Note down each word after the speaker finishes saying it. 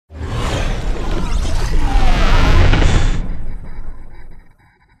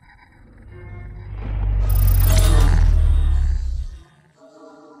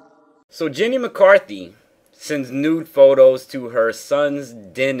So Jenny McCarthy sends nude photos to her son's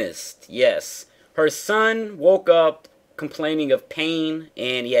dentist. Yes, her son woke up complaining of pain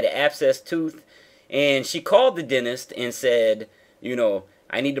and he had an abscessed tooth. And she called the dentist and said,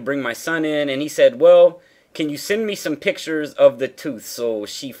 I need to bring my son in. And he said, well, can you send me some pictures of the tooth? So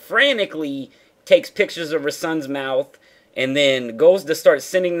she frantically takes pictures of her son's mouth and then goes to start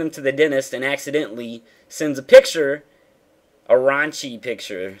sending them to the dentist and accidentally sends a picture, a raunchy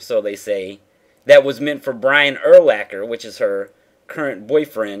picture, so they say, that was meant for Brian Urlacher, which is her current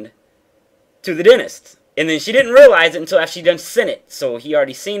boyfriend, to the dentist. And then she didn't realize it until after she done sent it. So he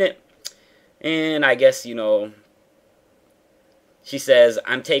already seen it. And I guess, she says,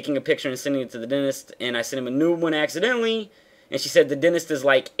 I'm taking a picture and sending it to the dentist. And I sent him a new one accidentally. And she said the dentist is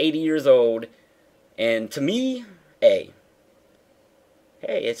like 80 years old. And to me, hey,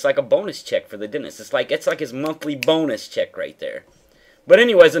 it's like a bonus check for the dentist. It's like his monthly bonus check right there. But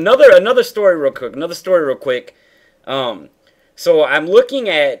anyways, another story real quick. So I'm looking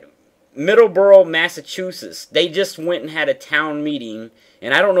at Middleborough, Massachusetts. They just went and had a town meeting,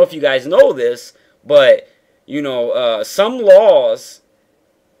 and I don't know if you guys know this, but some laws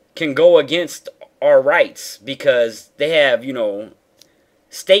can go against our rights because they have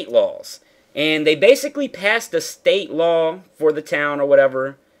state laws. And they basically passed a state law for the town or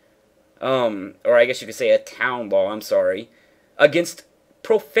whatever, or I guess you could say a town law, I'm sorry, against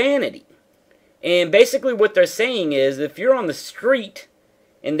profanity. And basically what they're saying is if you're on the street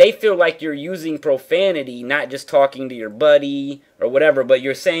and they feel like you're using profanity, not just talking to your buddy or whatever, but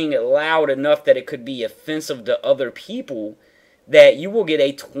you're saying it loud enough that it could be offensive to other people, that you will get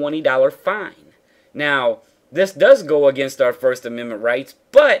a $20 fine. Now, this does go against our First Amendment rights,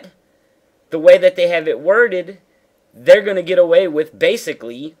 but the way that they have it worded, they're going to get away with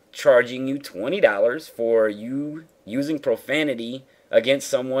basically charging you $20 for you using profanity against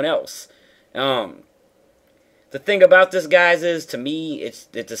someone else. The thing about this, guys, is to me, it's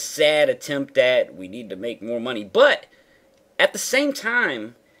a sad attempt at we need to make more money. But at the same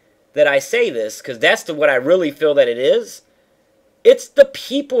time that I say this, because that's what I really feel that it is, it's the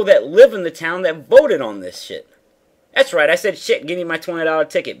people that live in the town that voted on this shit. That's right, I said shit, give me my $20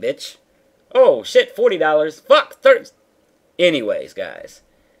 ticket, bitch. Oh, shit, $40. Fuck, 30. Anyways, guys,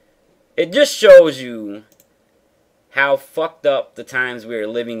 it just shows you how fucked up the times we're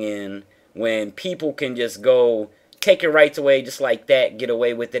living in when people can just go take your rights away just like that, get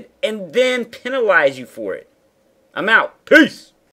away with it, and then penalize you for it. I'm out. Peace.